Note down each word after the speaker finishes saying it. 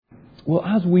Well,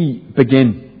 as we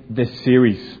begin this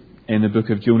series in the book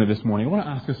of Jonah this morning, I want to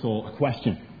ask us all a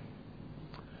question.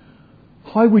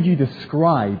 How would you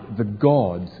describe the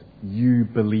God you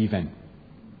believe in?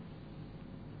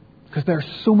 Because there are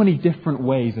so many different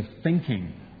ways of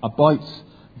thinking about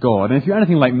God. And if you're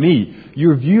anything like me,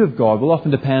 your view of God will often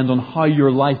depend on how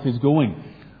your life is going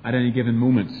at any given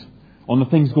moment, on the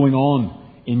things going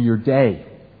on in your day.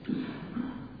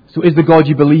 So is the God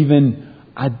you believe in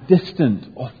a distant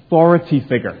authority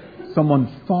figure,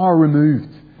 someone far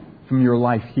removed from your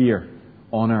life here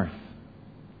on earth?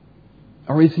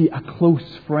 Or is he a close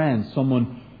friend,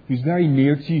 someone who's very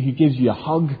near to you, who gives you a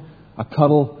hug, a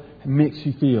cuddle, and makes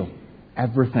you feel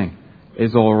everything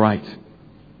is all right?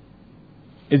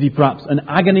 Is he perhaps an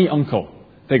agony uncle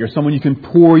figure, someone you can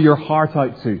pour your heart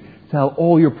out to, tell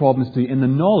all your problems to, in the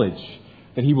knowledge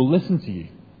that he will listen to you?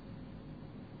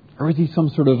 Or is he some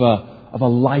sort of a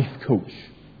life coach,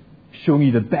 showing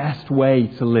you the best way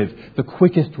to live, the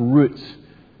quickest route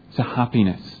to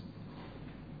happiness?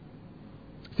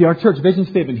 See, our church vision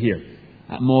statement here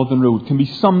at Malden Road can be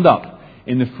summed up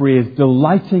in the phrase,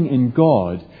 delighting in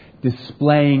God,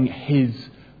 displaying His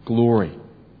glory.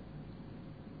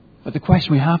 But the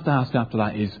question we have to ask after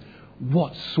that is,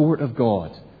 what sort of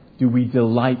God do we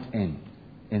delight in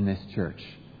this church?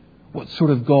 What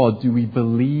sort of God do we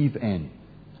believe in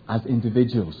as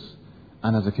individuals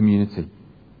and as a community?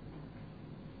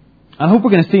 I hope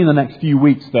we're going to see in the next few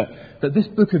weeks that this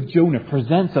book of Jonah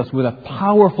presents us with a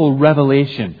powerful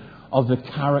revelation of the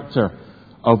character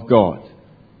of God.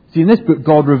 See, in this book,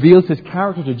 God reveals His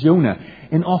character to Jonah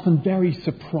in often very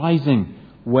surprising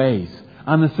ways.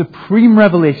 And the supreme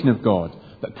revelation of God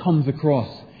that comes across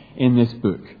in this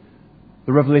book,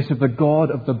 the revelation of the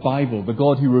God of the Bible, the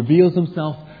God who reveals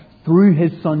Himself through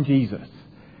His Son Jesus,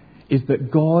 is that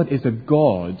God is a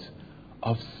God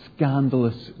of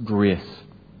scandalous grace.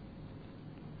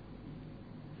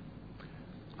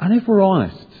 And if we're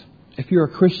honest, if you're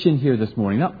a Christian here this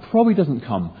morning, that probably doesn't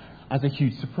come as a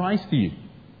huge surprise to you.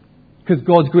 Because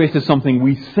God's grace is something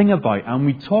we sing about and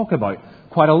we talk about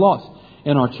quite a lot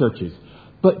in our churches.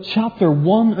 But chapter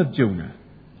 1 of Jonah,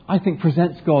 I think,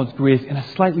 presents God's grace in a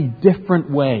slightly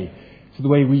different way to the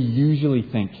way we usually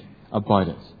think about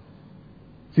it.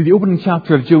 See, the opening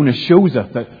chapter of Jonah shows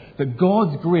us that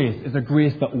God's grace is a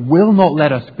grace that will not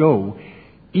let us go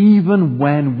even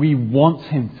when we want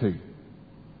Him to.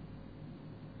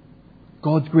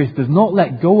 God's grace does not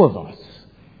let go of us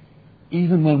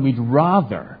even when we'd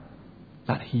rather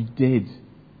that He did.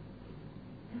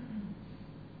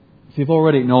 See, I've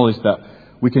already acknowledged that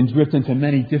we can drift into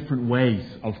many different ways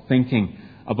of thinking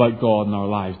about God in our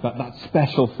lives. That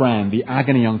special friend, the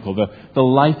agony uncle, the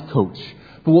life coach.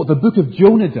 But what the book of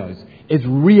Jonah does is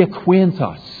reacquaint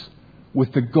us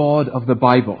with the God of the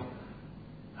Bible.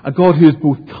 A God who is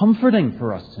both comforting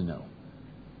for us to know,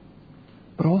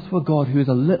 but also a God who is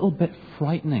a little bit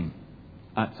frightening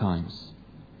at times.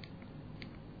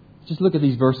 Just look at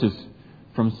these verses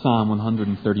from Psalm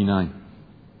 139.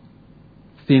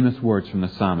 Famous words from the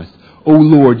psalmist. O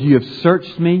Lord, you have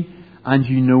searched me and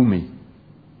you know me.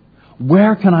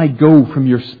 Where can I go from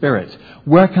your spirit?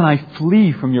 Where can I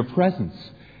flee from your presence?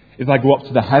 If I go up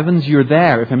to the heavens, you're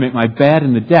there. If I make my bed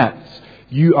in the depths,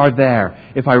 you are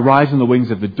there. If I rise on the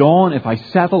wings of the dawn, if I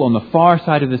settle on the far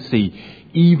side of the sea,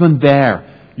 even there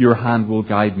your hand will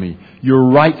guide me. Your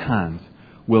right hand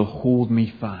will hold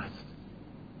me fast.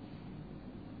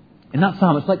 In that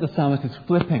psalm, it's like the psalmist is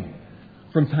flipping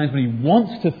from times when he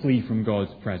wants to flee from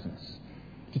God's presence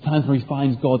to times where he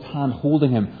finds God's hand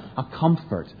holding him, a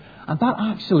comfort. And that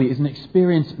actually is an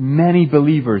experience many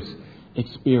believers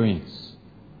experience.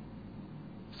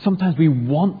 Sometimes we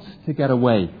want to get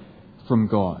away from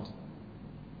God.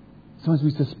 Sometimes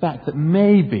we suspect that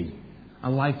maybe a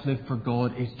life lived for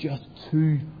God is just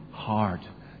too hard,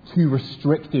 too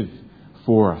restrictive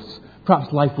for us.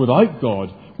 Perhaps life without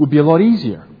God would be a lot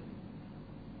easier.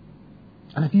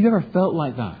 And if you've ever felt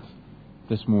like that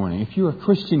this morning, if you're a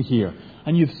Christian here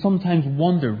and you've sometimes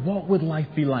wondered, what would life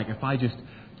be like if I just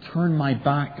turned my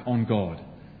back on God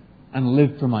and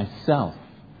lived for myself?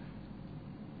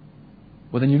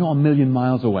 Well, then you're not a million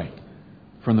miles away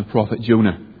from the prophet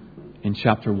Jonah in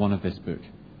chapter 1 of this book.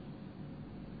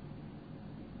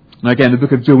 Now again, the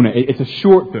book of Jonah, it's a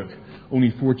short book,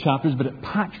 only 4 chapters, but it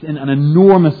packs in an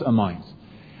enormous amount.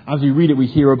 As we read it, we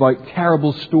hear about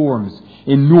terrible storms,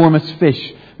 enormous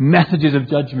fish, messages of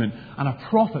judgment, and a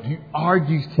prophet who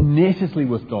argues tenaciously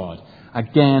with God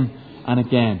again and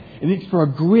again. It makes for a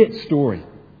great story.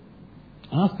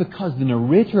 And that's because the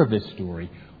narrator of this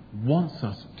story wants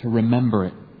us to remember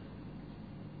it.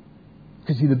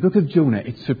 Because see, the book of Jonah,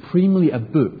 it's supremely a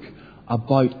book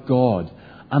about God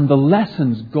and the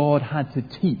lessons God had to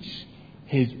teach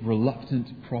his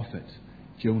reluctant prophet,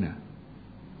 Jonah.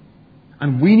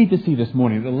 And we need to see this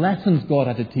morning that the lessons God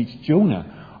had to teach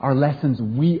Jonah are lessons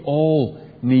we all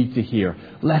need to hear.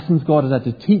 Lessons God has had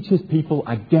to teach his people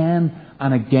again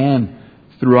and again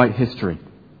throughout history.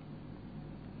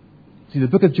 See, the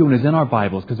book of Jonah is in our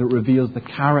Bibles because it reveals the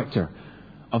character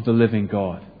of the living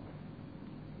God.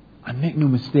 And make no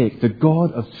mistake, the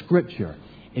God of Scripture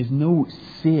is no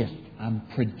safe and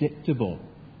predictable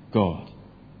God.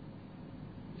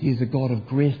 He is a God of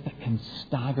grace that can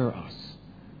stagger us.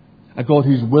 A God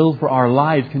whose will for our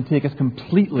lives can take us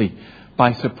completely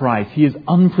by surprise. He is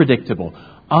unpredictable,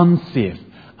 unsafe,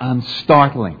 and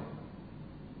startling.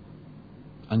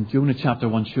 And Jonah chapter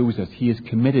 1 shows us he is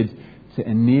committed to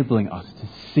enabling us to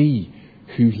see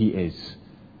who he is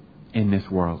in this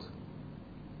world.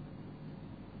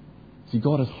 See,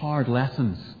 God has hard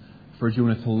lessons for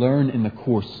Jonah to learn in the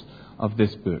course of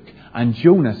this book. And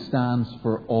Jonah stands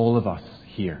for all of us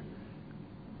here.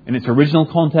 In its original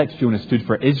context, Jonah stood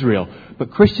for Israel.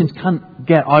 But Christians can't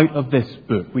get out of this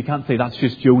book. We can't say that's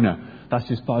just Jonah. That's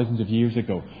just thousands of years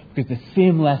ago. Because the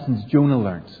same lessons Jonah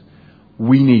learned,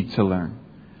 we need to learn.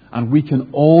 And we can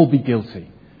all be guilty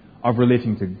of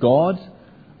relating to God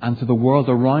and to the world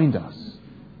around us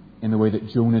in the way that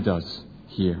Jonah does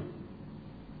here.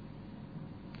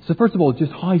 So first of all,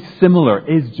 just how similar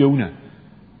is Jonah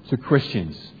to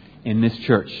Christians in this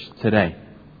church today?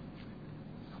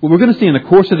 Well, we're going to see in the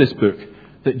course of this book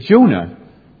that Jonah,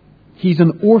 he's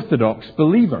an orthodox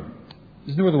believer.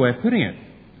 There's no other way of putting it.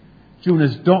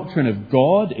 Jonah's doctrine of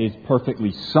God is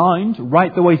perfectly sound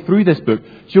right the way through this book.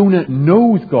 Jonah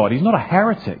knows God. He's not a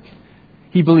heretic.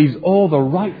 He believes all the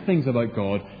right things about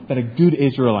God that a good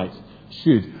Israelite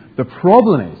should. The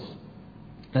problem is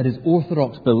that his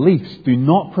orthodox beliefs do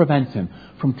not prevent him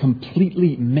from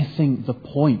completely missing the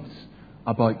point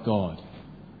about God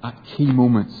at key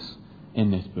moments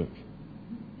in this book.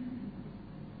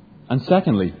 And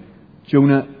secondly,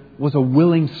 Jonah was a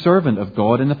willing servant of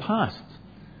God in the past.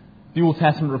 The Old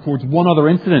Testament records one other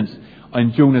incident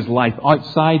in Jonah's life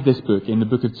outside this book, in the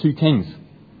book of 2 Kings.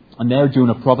 And there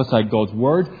Jonah prophesied God's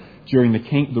word during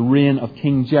the reign of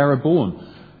King Jeroboam.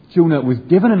 Jonah was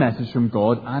given a message from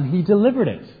God and he delivered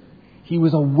it. He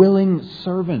was a willing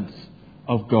servant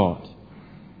of God.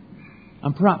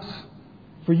 And perhaps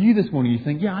for you this morning you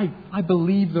think, yeah, I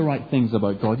believe the right things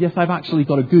about God. Yes, I've actually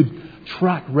got a good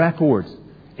track record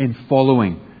in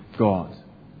following God.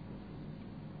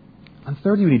 And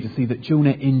thirdly, we need to see that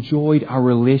Jonah enjoyed a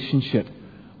relationship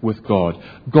with God.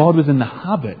 God was in the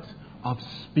habit of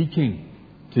speaking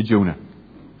to Jonah.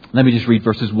 Let me just read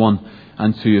verses 1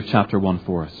 and 2 of chapter 1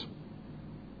 for us.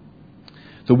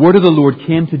 The word of the Lord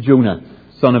came to Jonah,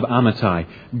 son of Amittai.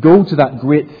 Go to that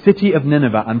great city of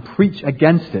Nineveh and preach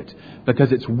against it,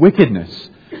 because its wickedness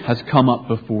has come up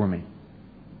before me.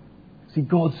 See,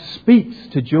 God speaks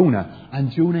to Jonah,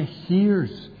 and Jonah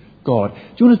hears God.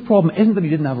 Jonah's problem isn't that he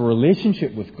didn't have a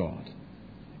relationship with God.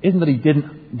 Isn't that he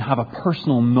didn't have a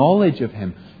personal knowledge of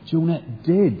him. Jonah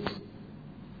did.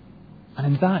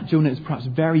 And in that, Jonah is perhaps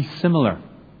very similar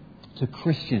to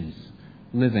Christians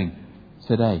living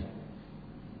today.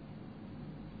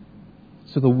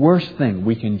 So the worst thing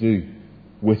we can do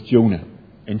with Jonah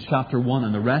in chapter 1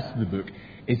 and the rest of the book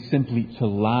is simply to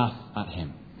laugh at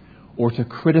him or to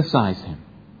criticize him.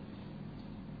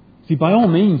 See, by all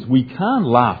means, we can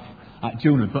laugh at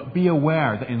Jonah, but be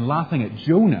aware that in laughing at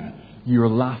Jonah, you're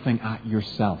laughing at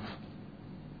yourself.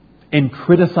 In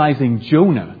criticizing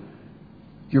Jonah,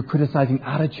 you're criticizing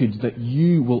attitudes that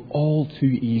you will all too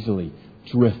easily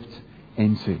drift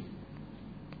into.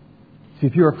 See,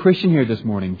 if you're a Christian here this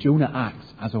morning, Jonah acts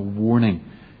as a warning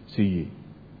to you.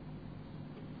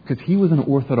 Because he was an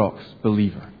orthodox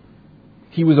believer.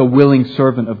 He was a willing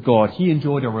servant of God. He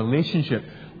enjoyed a relationship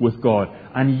with God.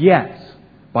 And yet,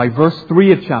 by verse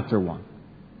 3 of chapter 1,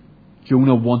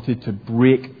 Jonah wanted to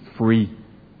break free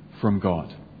from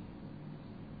God.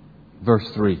 Verse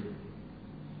 3.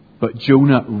 But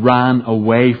Jonah ran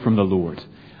away from the Lord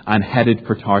and headed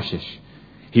for Tarshish.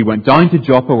 He went down to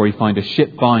Joppa, where he found a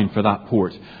ship bound for that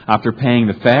port. After paying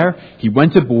the fare, he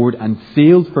went aboard and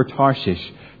sailed for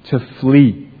Tarshish to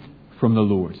flee from the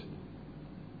Lord.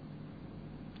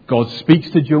 God speaks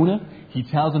to Jonah. He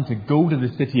tells him to go to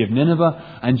the city of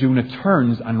Nineveh, and Jonah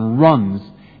turns and runs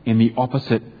in the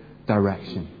opposite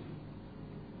direction.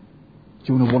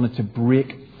 Jonah wanted to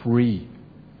break free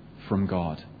from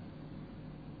God.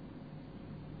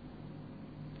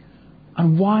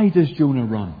 And why does Jonah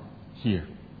run here?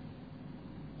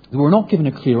 We're not given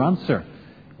a clear answer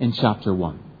in chapter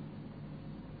 1.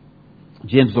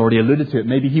 James has already alluded to it.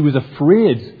 Maybe he was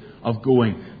afraid of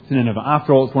going to Nineveh.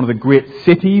 After all, it's one of the great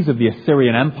cities of the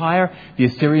Assyrian Empire. The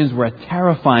Assyrians were a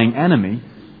terrifying enemy.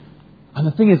 And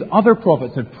the thing is, other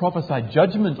prophets had prophesied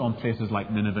judgment on places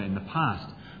like Nineveh in the past,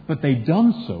 but they'd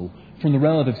done so from the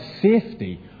relative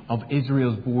safety of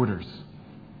Israel's borders.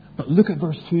 But look at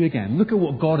verse 2 again. Look at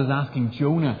what God is asking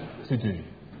Jonah to do.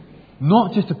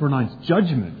 Not just to pronounce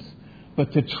judgment,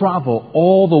 but to travel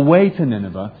all the way to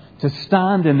Nineveh, to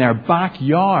stand in their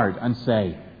backyard and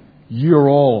say, "You're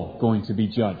all going to be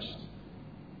judged."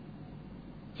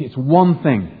 See, it's one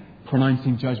thing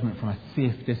pronouncing judgment from a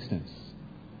safe distance.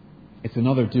 It's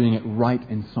another doing it right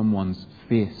in someone's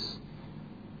face.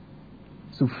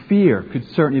 So fear could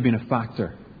certainly have been a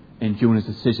factor in Jonah's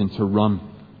decision to run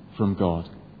from God.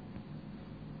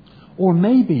 Or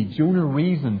maybe Jonah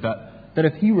reasoned that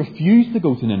if he refused to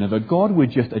go to Nineveh, God would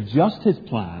just adjust his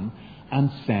plan and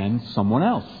send someone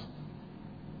else.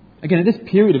 Again, at this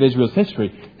period of Israel's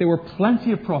history, there were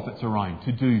plenty of prophets around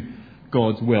to do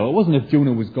God's will. It wasn't as if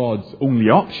Jonah was God's only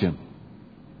option.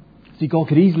 See, God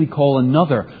could easily call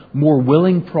another, more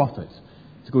willing prophet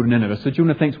to go to Nineveh. So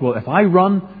Jonah thinks, well, if I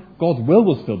run, God's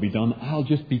will still be done. I'll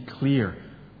just be clear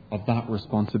of that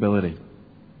responsibility.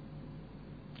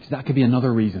 So that could be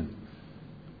another reason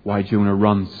why Jonah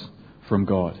runs from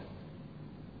God.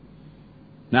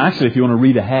 Now, actually, if you want to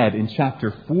read ahead, in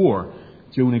chapter 4,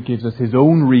 Jonah gives us his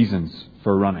own reasons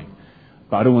for running.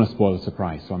 But I don't want to spoil the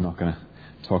surprise, so I'm not going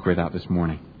to talk about that this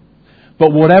morning.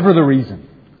 But whatever the reason,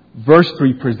 verse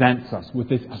 3 presents us with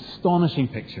this astonishing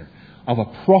picture of a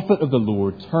prophet of the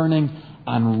Lord turning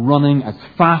and running as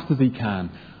fast as he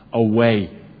can away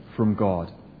from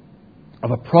God.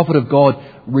 Of a prophet of God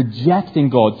rejecting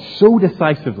God so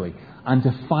decisively and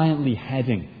defiantly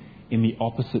heading in the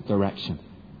opposite direction.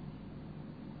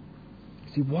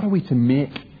 See, what are we to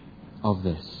make of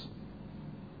this?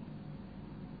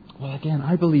 Well, again,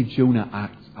 I believe Jonah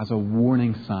acts as a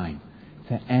warning sign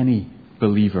to any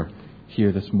believer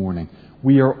here this morning.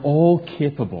 We are all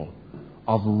capable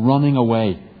of running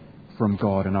away from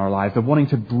God in our lives, of wanting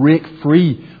to break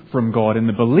free from God in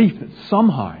the belief that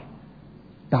somehow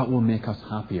that will make us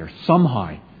happier.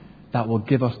 Somehow that will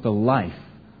give us the life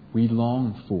we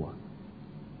long for.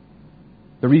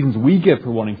 The reasons we give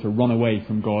for wanting to run away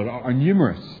from God are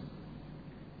numerous.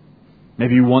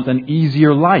 Maybe you want an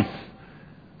easier life.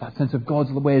 That sense of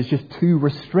God's way is just too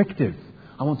restrictive.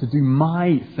 I want to do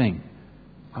my thing.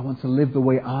 I want to live the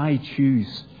way I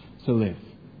choose to live.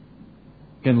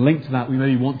 Again, linked to that, we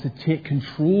maybe want to take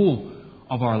control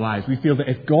of our lives. We feel that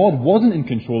if God wasn't in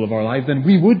control of our lives, then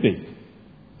we would be.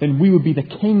 Then we would be the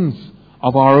kings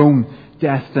of our own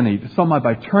destiny. Somehow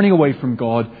by turning away from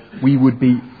God, we would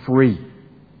be free.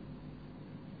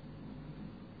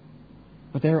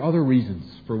 But there are other reasons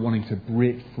for wanting to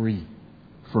break free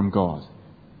from God.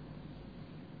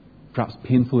 Perhaps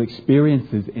painful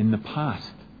experiences in the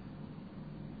past.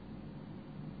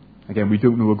 Again, we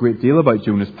don't know a great deal about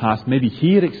Jonah's past. Maybe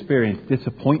he had experienced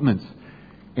disappointment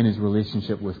in his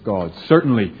relationship with God.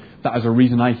 Certainly, that is a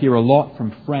reason I hear a lot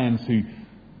from friends who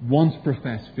once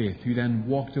professed faith, who then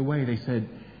walked away. They said,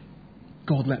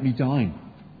 God let me down.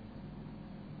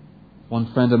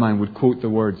 One friend of mine would quote the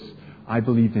words, I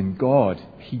believed in God,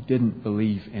 He didn't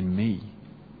believe in me.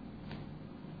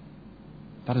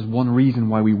 That is one reason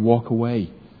why we walk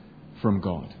away from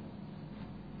God.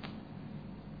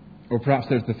 Or perhaps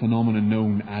there's the phenomenon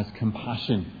known as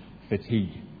compassion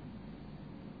fatigue.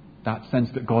 That sense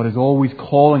that God is always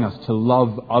calling us to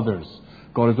love others.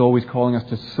 God is always calling us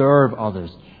to serve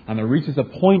others. And there reaches a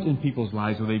point in people's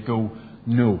lives where they go,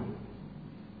 no,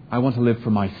 I want to live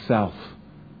for myself.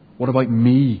 What about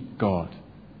me, God?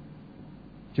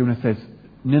 Jonah says,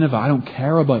 Nineveh, I don't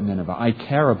care about Nineveh. I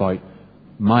care about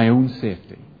my own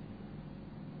safety.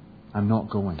 I'm not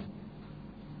going.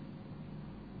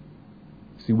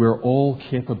 See, we're all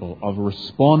capable of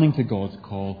responding to God's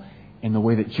call in the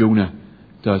way that Jonah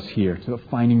does here, to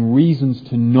finding reasons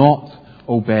to not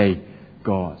obey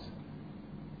God.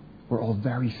 We're all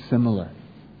very similar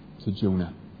to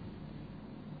Jonah.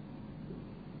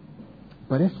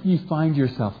 But if you find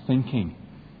yourself thinking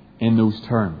in those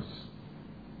terms,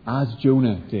 as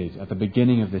Jonah did at the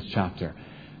beginning of this chapter,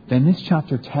 then this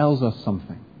chapter tells us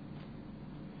something.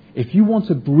 If you want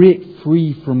to break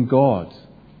free from God,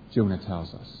 Jonah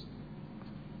tells us,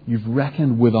 you've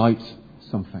reckoned without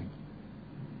something.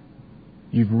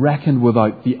 You've reckoned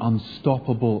without the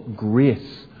unstoppable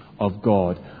grace of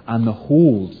God and the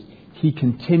hold He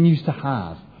continues to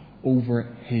have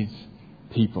over His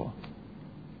people.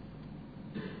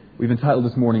 We've entitled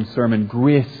this morning's sermon,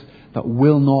 Grace That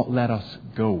Will Not Let Us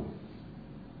Go.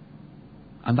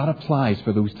 And that applies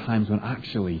for those times when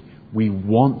actually we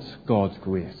want God's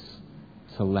grace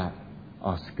to let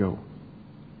us go.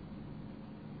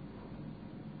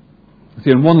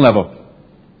 See, on one level,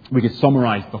 we could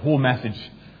summarize the whole message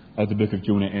of the book of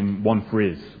Jonah in one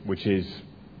phrase, which is,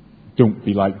 don't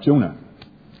be like Jonah.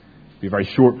 It'd be a very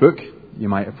short book. You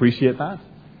might appreciate that.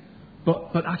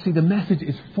 But actually the message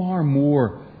is far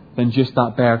more than just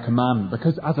that bare commandment.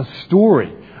 Because as a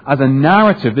story, as a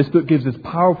narrative, this book gives us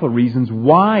powerful reasons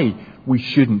why we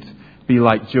shouldn't be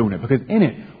like Jonah. Because in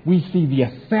it, we see the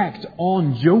effect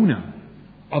on Jonah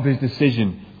of his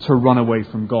decision to run away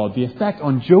from God. The effect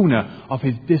on Jonah of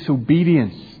his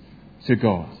disobedience to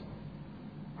God.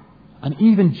 And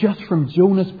even just from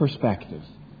Jonah's perspective,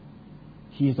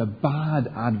 he is a bad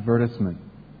advertisement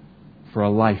for a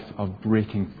life of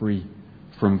breaking free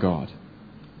from God.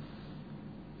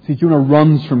 See, Jonah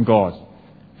runs from God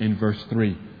in verse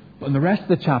 3. But in the rest of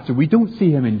the chapter, we don't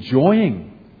see him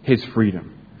enjoying his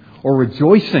freedom or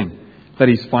rejoicing that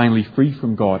he's finally free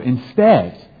from God.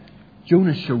 Instead,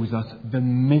 Jonah shows us the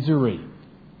misery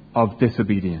of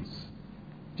disobedience.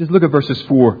 Just look at verses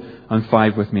 4 and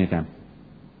 5 with me again.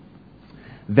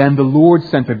 Then the Lord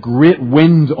sent a great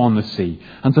wind on the sea,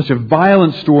 and such a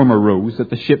violent storm arose that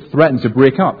the ship threatened to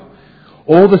break up.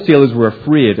 All the sailors were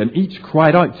afraid, and each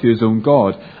cried out to his own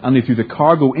God, and they threw the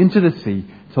cargo into the sea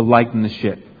to lighten the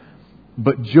ship.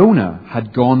 But Jonah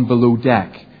had gone below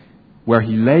deck, where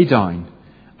he lay down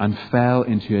and fell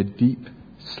into a deep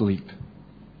sleep.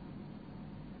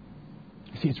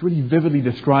 See, it's really vividly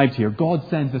described here. God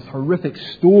sends this horrific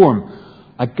storm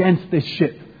against this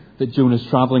ship that Jonah's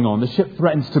travelling on. The ship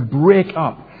threatens to break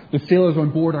up. The sailors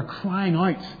on board are crying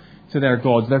out to their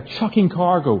gods. They're chucking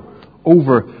cargo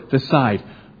over the side.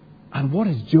 And what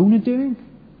is Jonah doing?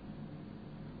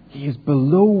 He is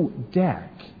below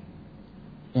deck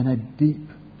in a deep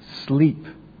sleep.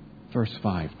 Verse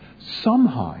 5.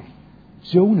 Somehow,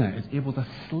 Jonah is able to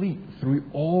sleep through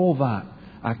all that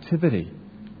activity.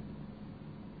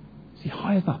 See,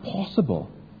 how is that possible?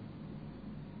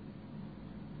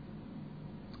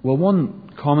 Well,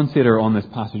 one commentator on this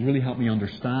passage really helped me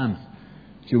understand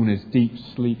Jonah's deep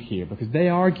sleep here, because they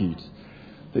argued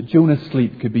that Jonah's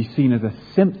sleep could be seen as a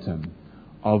symptom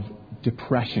of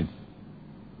depression.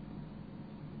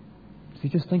 See,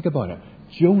 just think about it.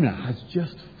 Jonah has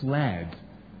just fled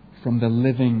from the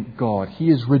living God. He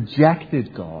has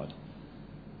rejected God,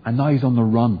 and now he's on the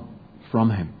run from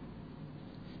him.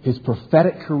 His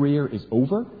prophetic career is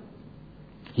over.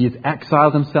 He has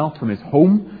exiled himself from his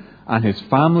home and his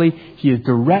family. He has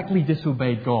directly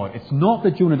disobeyed God. It's not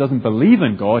that Jonah doesn't believe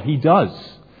in God. He does.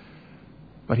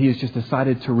 But he has just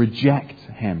decided to reject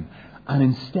him. And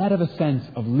instead of a sense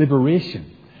of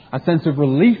liberation, a sense of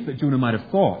relief that Jonah might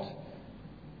have thought,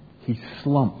 he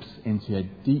slumps into a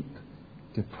deep,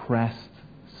 depressed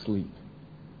sleep.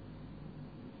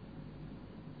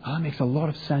 That makes a lot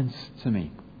of sense to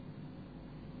me.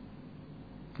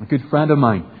 A good friend of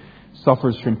mine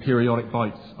suffers from periodic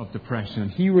bouts of depression,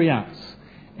 and he reacts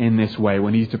in this way.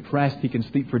 When he's depressed, he can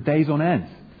sleep for days on end.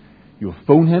 You'll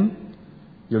phone him,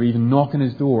 you'll even knock on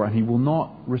his door, and he will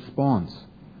not respond.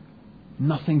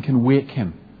 Nothing can wake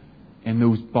him in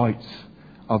those bouts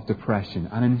of depression.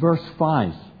 And in verse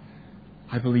 5,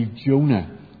 I believe Jonah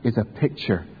is a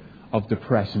picture of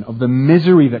depression, of the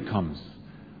misery that comes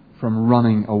from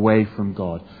running away from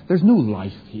God. There's no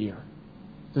life here.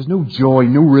 There's no joy,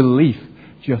 no relief,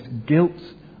 just guilt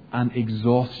and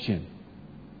exhaustion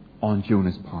on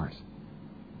Jonah's part.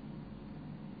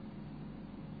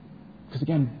 Because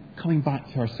again, coming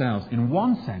back to ourselves, in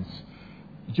one sense,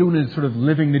 Jonah is sort of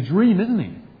living the dream, isn't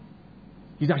he?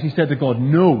 He's actually said to God,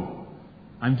 no,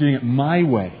 I'm doing it my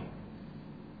way.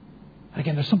 And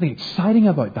again, there's something exciting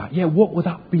about that. Yeah, what would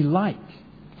that be like?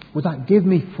 Would that give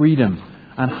me freedom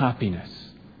and happiness?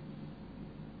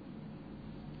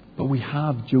 But we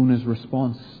have Jonah's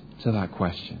response to that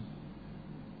question.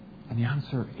 And the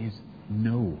answer is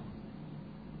no.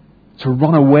 To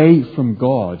run away from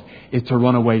God is to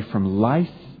run away from life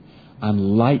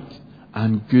and light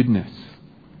and goodness.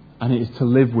 And it is to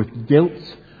live with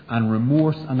guilt and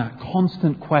remorse and that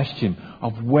constant question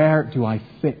of where do I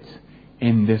fit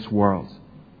in this world?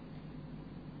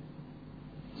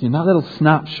 See, in that little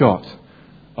snapshot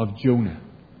of Jonah,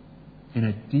 in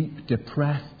a deep,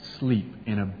 depressed sleep,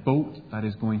 in a boat that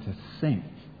is going to sink,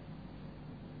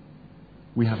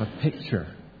 we have a picture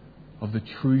of the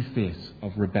true face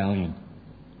of rebellion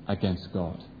against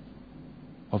God,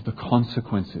 of the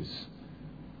consequences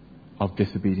of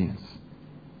disobedience.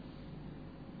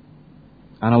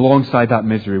 And alongside that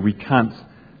misery, we can't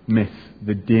miss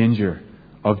the danger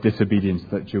of disobedience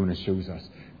that Jonah shows us.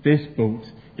 This boat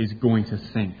is going to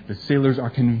sink. The sailors are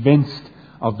convinced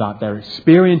of that. They're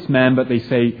experienced men, but they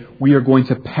say, we are going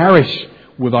to perish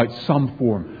without some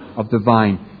form of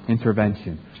divine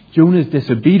intervention. Jonah's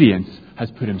disobedience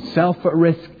has put himself at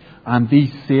risk and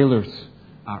these sailors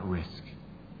at risk.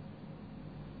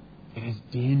 It is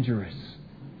dangerous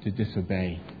to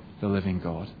disobey the living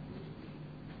God.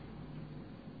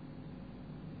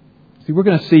 See, we're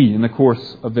going to see in the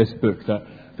course of this book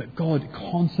that God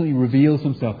constantly reveals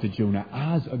himself to Jonah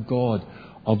as a God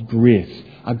of grace,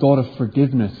 a God of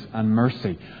forgiveness and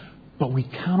mercy. But we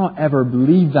cannot ever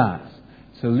believe that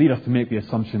to lead us to make the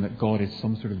assumption that God is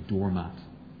some sort of doormat.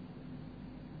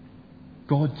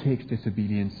 God takes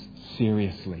disobedience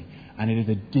seriously, and it is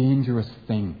a dangerous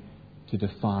thing to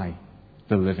defy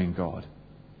the living God.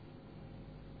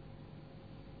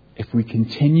 If we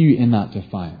continue in that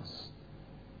defiance,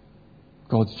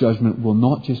 God's judgment will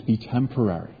not just be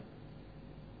temporary,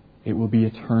 it will be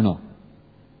eternal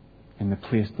in the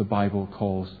place the Bible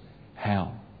calls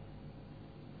hell.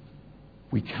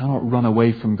 We cannot run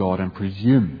away from God and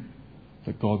presume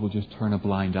that God will just turn a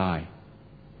blind eye.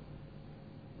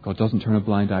 God doesn't turn a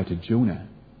blind eye to Jonah.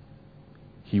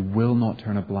 He will not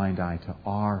turn a blind eye to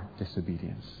our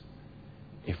disobedience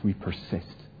if we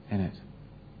persist in it.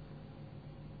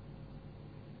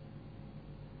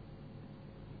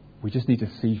 We just need to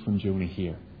see from Jonah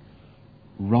here.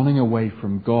 Running away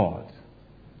from God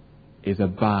is a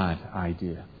bad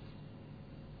idea.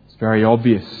 It's very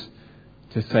obvious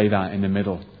to say that in the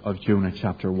middle of Jonah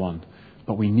chapter 1.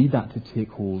 But we need that to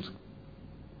take hold.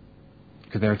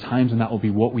 Because there are times when that will be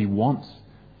what we want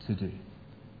to do.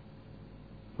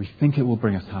 We think it will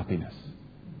bring us happiness,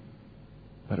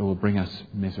 but it will bring us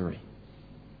misery.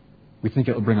 We think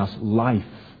it will bring us life,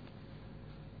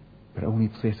 but it only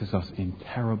places us in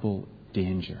terrible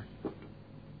danger.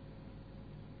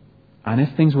 And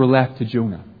if things were left to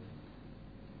Jonah,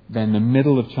 then the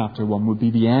middle of chapter 1 would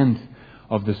be the end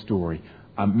of the story.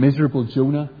 A miserable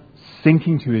Jonah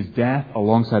sinking to his death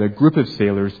alongside a group of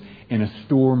sailors in a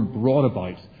storm brought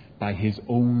about by his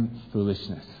own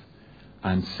foolishness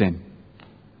and sin.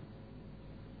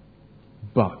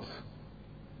 But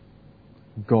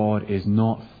God is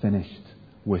not finished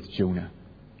with Jonah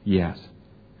yet.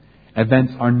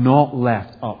 Events are not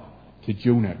left up to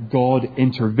Jonah. God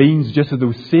intervenes just as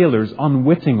those sailors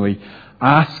unwittingly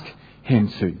ask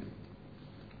him to.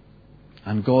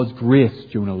 And God's grace,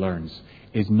 Jonah learns,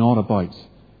 is not about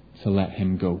to let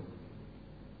him go.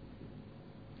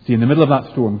 See, in the middle of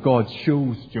that storm, God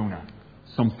shows Jonah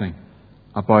something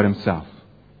about himself.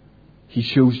 He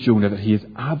shows Jonah that he is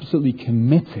absolutely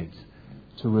committed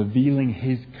to revealing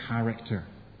his character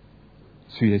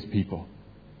to his people.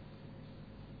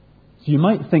 So you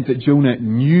might think that Jonah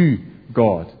knew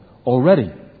God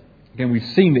already. Again, we've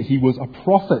seen that he was a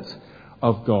prophet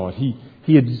of God.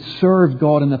 He had served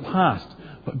God in the past.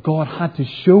 But God had to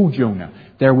show Jonah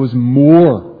there was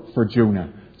more for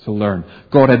Jonah to learn.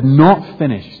 God had not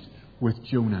finished with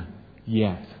Jonah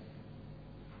yet.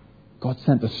 God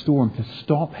sent the storm to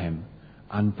stop him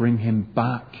and bring him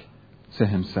back to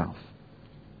himself.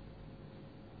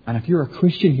 And if you're a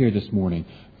Christian here this morning,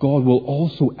 God will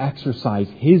also exercise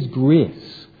His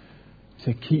grace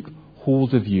to keep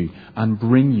hold of you and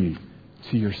bring you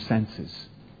to your senses.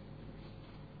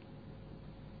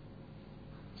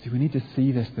 See, we need to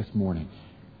see this morning.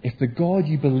 If the God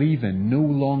you believe in no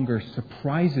longer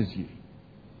surprises you,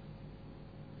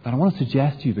 then I want to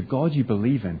suggest to you the God you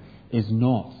believe in is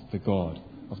not the God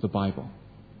of the Bible.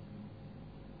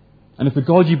 And if the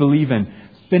God you believe in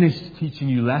finished teaching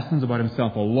you lessons about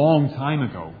Himself a long time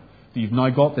ago, that you've now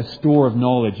got this store of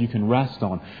knowledge you can rest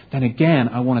on, then again,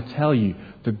 I want to tell you,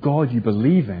 the God you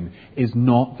believe in is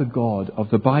not the God of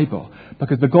the Bible.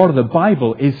 Because the God of the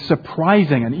Bible is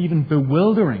surprising and even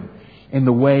bewildering in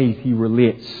the ways He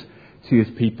relates to His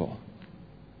people.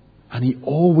 And He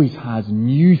always has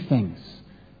new things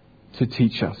to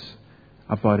teach us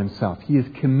about Himself. He is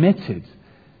committed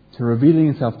to revealing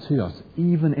Himself to us,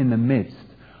 even in the midst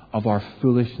of our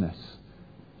foolishness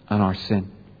and our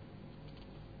sin.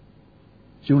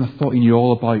 Jonah thought he knew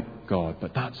all about God,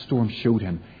 but that storm showed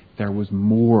him there was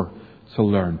more to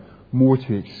learn, more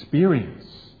to experience,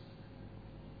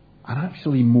 and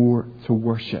actually more to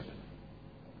worship.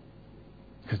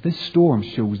 Because this storm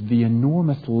shows the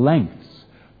enormous lengths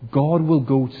God will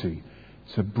go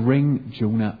to bring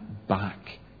Jonah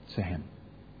back to Him.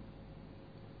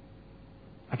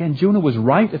 Again, Jonah was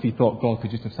right if he thought God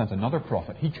could just have sent another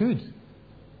prophet. He could.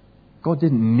 God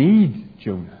didn't need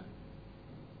Jonah.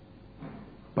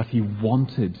 But He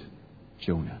wanted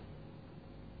Jonah.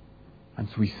 And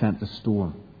so He sent the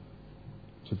storm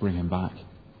to bring him back.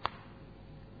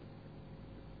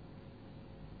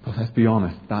 But let's be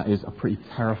honest, that is a pretty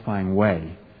terrifying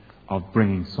way of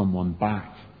bringing someone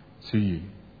back to you.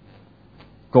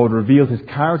 God revealed his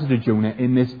character to Jonah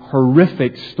in this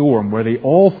horrific storm where they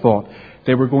all thought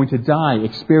they were going to die.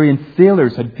 Experienced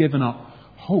sailors had given up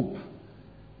hope.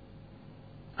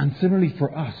 And similarly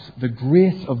for us, the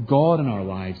grace of God in our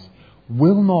lives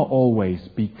will not always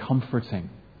be comforting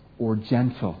or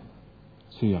gentle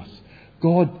to us.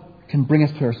 God can bring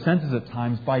us to our senses at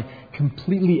times by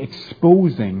completely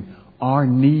exposing our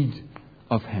need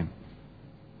of him.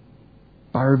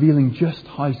 By revealing just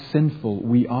how sinful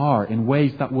we are in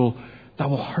ways that will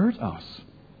hurt us.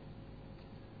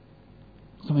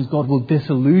 Sometimes God will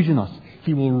disillusion us.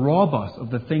 He will rob us of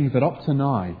the things that up to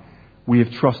now we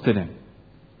have trusted in.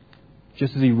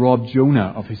 Just as he robbed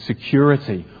Jonah of his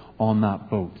security on that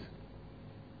boat.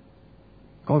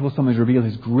 God will sometimes reveal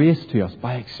his grace to us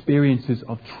by experiences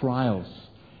of trials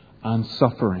and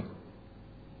suffering.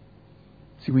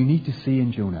 See, we need to see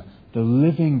in Jonah, the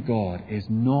living God is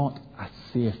not a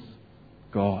safe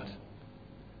God.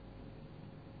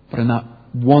 But in that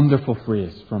wonderful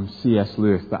phrase from C.S.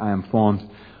 Lewis that I am fond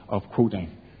of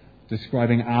quoting,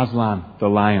 describing Aslan the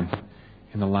lion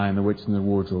in The Lion, the Witch and the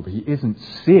Wardrobe, he isn't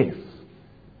safe,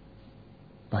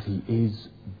 but he is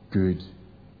good.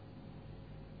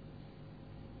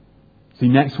 See,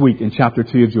 next week in chapter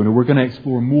 2 of Jonah, we're going to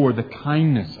explore more the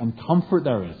kindness and comfort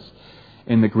there is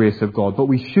in the grace of God. But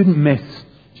we shouldn't miss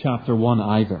chapter 1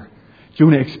 either.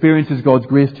 Jonah experiences God's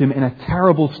grace to him in a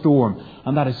terrible storm.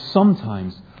 And that is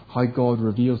sometimes how God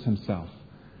reveals himself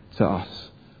to us.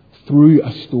 Through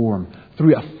a storm,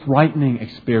 through a frightening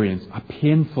experience, a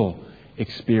painful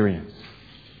experience.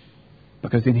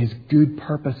 Because in his good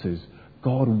purposes,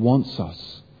 God wants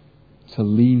us to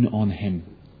lean on him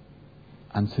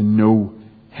and to know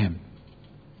him.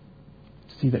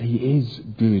 To see that he is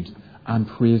good and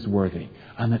praiseworthy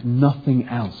and that nothing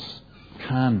else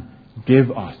can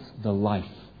give us the life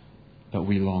that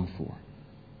we long for.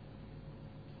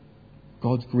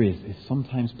 God's grace is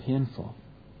sometimes painful,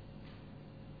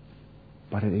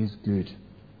 but it is good.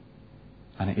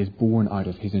 And it is born out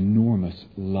of his enormous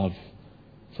love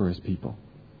for his people.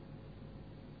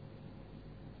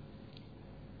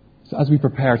 So as we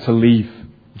prepare to leave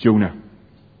Jonah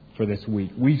for this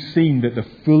week, we've seen that the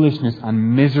foolishness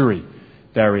and misery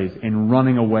there is in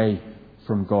running away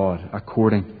from God,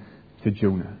 according to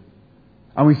Jonah.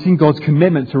 And we've seen God's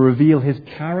commitment to reveal his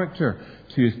character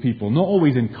to his people, not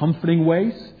always in comforting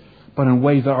ways, but in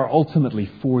ways that are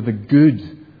ultimately for the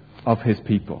good of his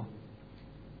people.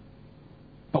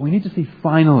 But we need to see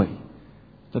finally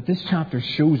that this chapter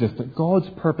shows us that God's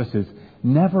purposes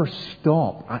never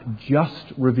stop at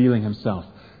just revealing himself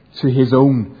to his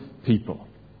own people.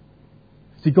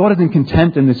 See, God isn't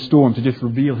content in this storm to just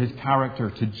reveal his character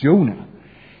to Jonah.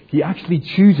 He actually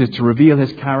chooses to reveal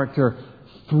his character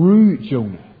through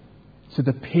Jonah to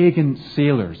the pagan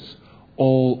sailors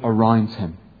all around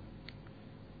him.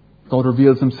 God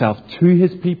reveals himself to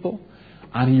his people,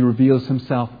 and he reveals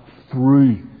himself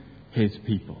through his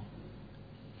people.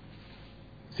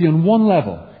 See, on one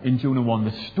level, in Jonah 1,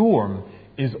 the storm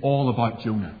is all about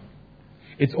Jonah.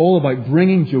 It's all about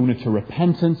bringing Jonah to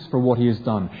repentance for what he has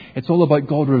done. It's all about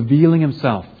God revealing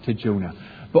himself to Jonah.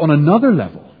 But on another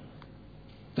level,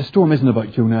 the storm isn't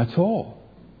about Jonah at all.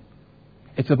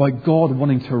 It's about God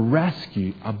wanting to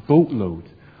rescue a boatload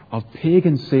of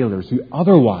pagan sailors who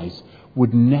otherwise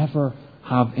would never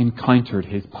have encountered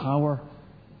his power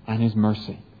and his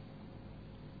mercy.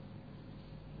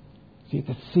 See, at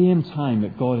the same time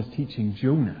that God is teaching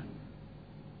Jonah,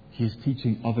 he is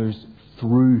teaching others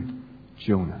through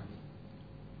Jonah.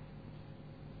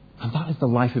 And that is the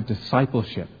life of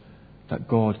discipleship that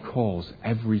God calls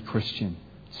every Christian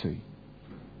to.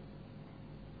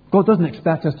 God doesn't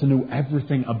expect us to know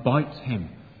everything about him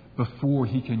before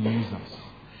he can use us.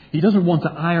 He doesn't want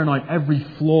to iron out every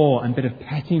flaw and bit of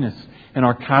pettiness in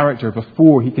our character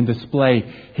before he can display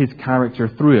his character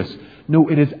through us. No,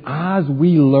 it is as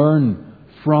we learn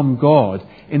from God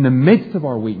in the midst of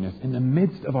our weakness, in the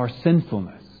midst of our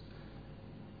sinfulness,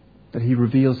 that he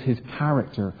reveals his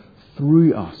character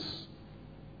through us,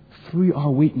 through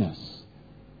our weakness,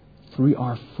 through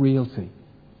our frailty.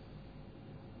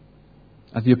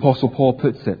 As the Apostle Paul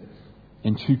puts it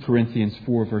in 2 Corinthians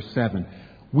 4 verse 7,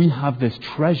 we have this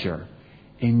treasure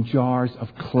in jars of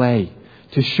clay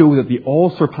to show that the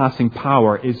all-surpassing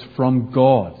power is from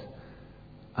God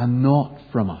and not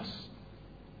from us.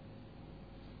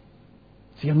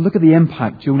 See, and look at the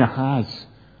impact Jonah has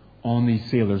on these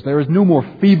sailors. There is no more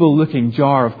feeble-looking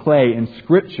jar of clay in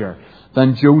Scripture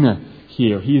than Jonah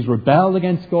here. He has rebelled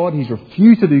against God, he's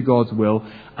refused to do God's will,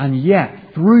 and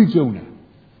yet, through Jonah,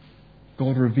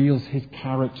 God reveals his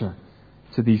character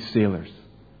to these sailors.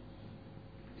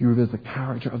 He reveals the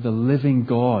character of the living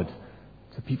God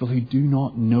to people who do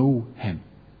not know him.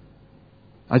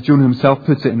 As Jonah himself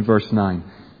puts it in verse 9,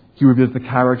 he reveals the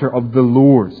character of the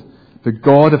Lord, the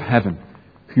God of heaven,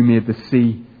 who made the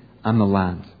sea and the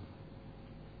land.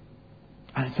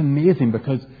 And it's amazing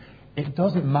because it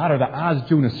doesn't matter that as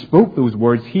Jonah spoke those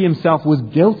words, he himself was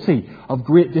guilty of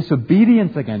great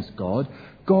disobedience against God.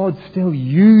 God still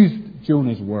used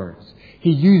Jonah's words.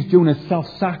 He used Jonah's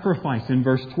self-sacrifice in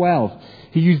verse 12.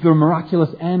 He used the miraculous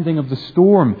ending of the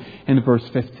storm in verse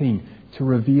 15 to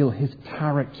reveal his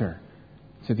character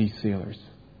to these sailors.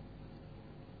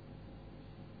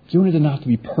 Jonah didn't have to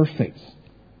be perfect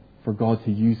for God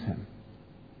to use him.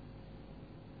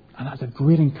 And that's a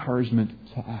great encouragement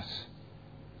to us.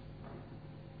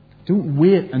 Don't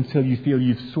wait until you feel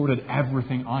you've sorted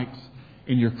everything out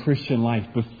in your Christian life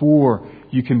before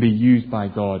you can be used by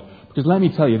God. Because let me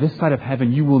tell you, this side of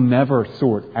heaven, you will never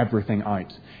sort everything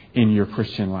out in your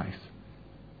Christian life.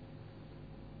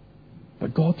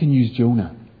 But God can use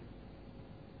Jonah.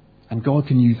 And God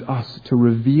can use us to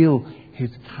reveal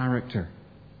his character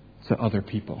to other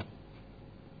people.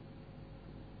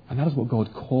 And that is what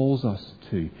God calls us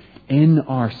to. In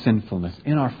our sinfulness,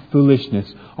 in our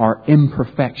foolishness, our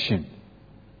imperfection,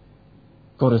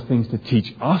 God has things to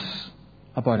teach us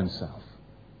about himself.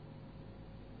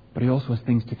 But he also has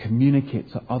things to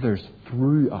communicate to others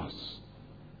through us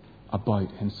about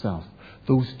himself.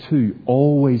 Those two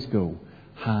always go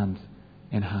hand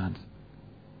in hand.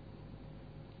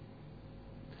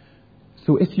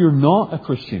 So if you're not a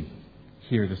Christian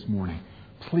here this morning,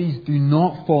 please do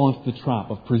not fall into the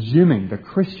trap of presuming the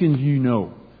Christians you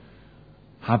know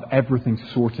have everything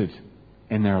sorted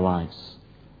in their lives.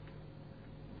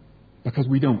 Because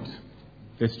we don't.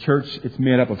 This church, it's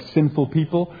made up of sinful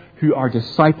people who are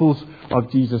disciples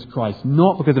of Jesus Christ.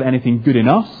 Not because of anything good in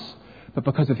us, but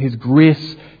because of his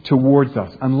grace towards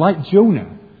us. And like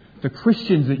Jonah, the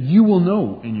Christians that you will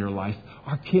know in your life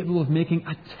are capable of making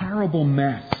a terrible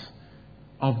mess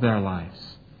of their lives.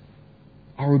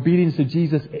 Our obedience to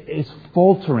Jesus is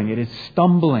faltering. It is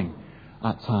stumbling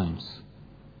at times.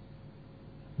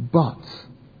 But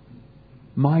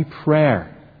my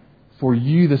prayer for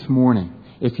you this morning,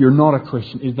 if you're not a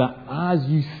Christian, is that as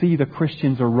you see the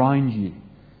Christians around you,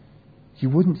 you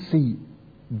wouldn't see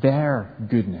their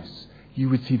goodness. You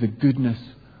would see the goodness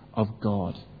of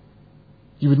God.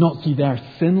 You would not see their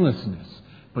sinlessness,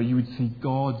 but you would see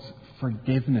God's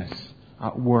forgiveness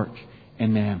at work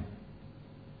in them.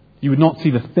 You would not see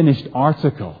the finished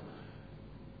article,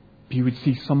 but you would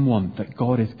see someone that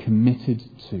God is committed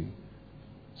to.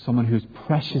 Someone who is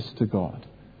precious to God.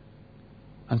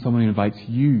 And someone who invites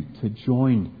you to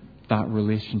join that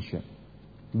relationship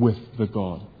with the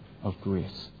God of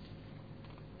grace.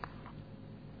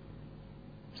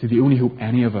 See, the only hope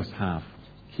any of us have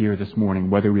here this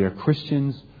morning, whether we are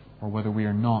Christians or whether we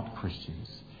are not Christians,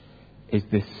 is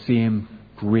this same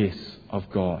grace of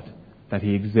God that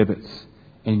he exhibits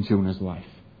in Jonah's life.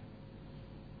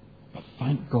 But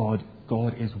thank God,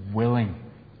 God is willing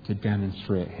to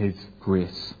demonstrate his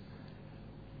grace.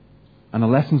 And the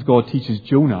lessons God teaches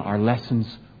Jonah are lessons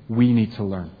we need to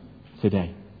learn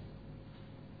today.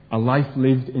 A life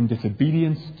lived in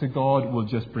disobedience to God will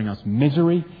just bring us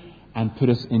misery and put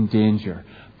us in danger.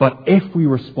 But if we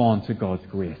respond to God's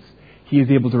grace, he is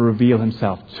able to reveal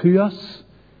himself to us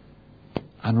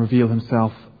and reveal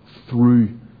himself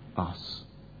through us.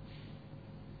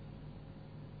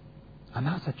 And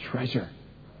that's a treasure,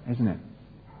 isn't it?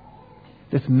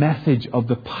 This message of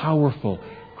the powerful,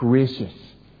 gracious,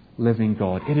 living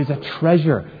God. It is a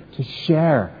treasure to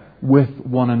share with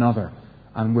one another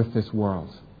and with this world.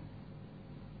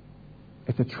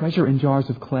 It's a treasure in jars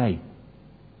of clay.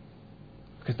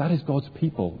 Because that is God's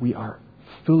people. We are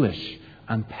foolish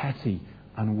and petty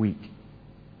and weak.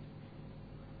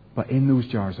 But in those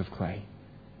jars of clay,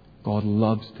 God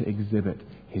loves to exhibit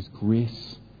his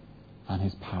grace and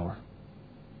his power.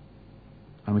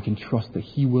 And we can trust that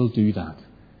he will do that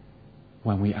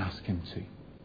when we ask him to.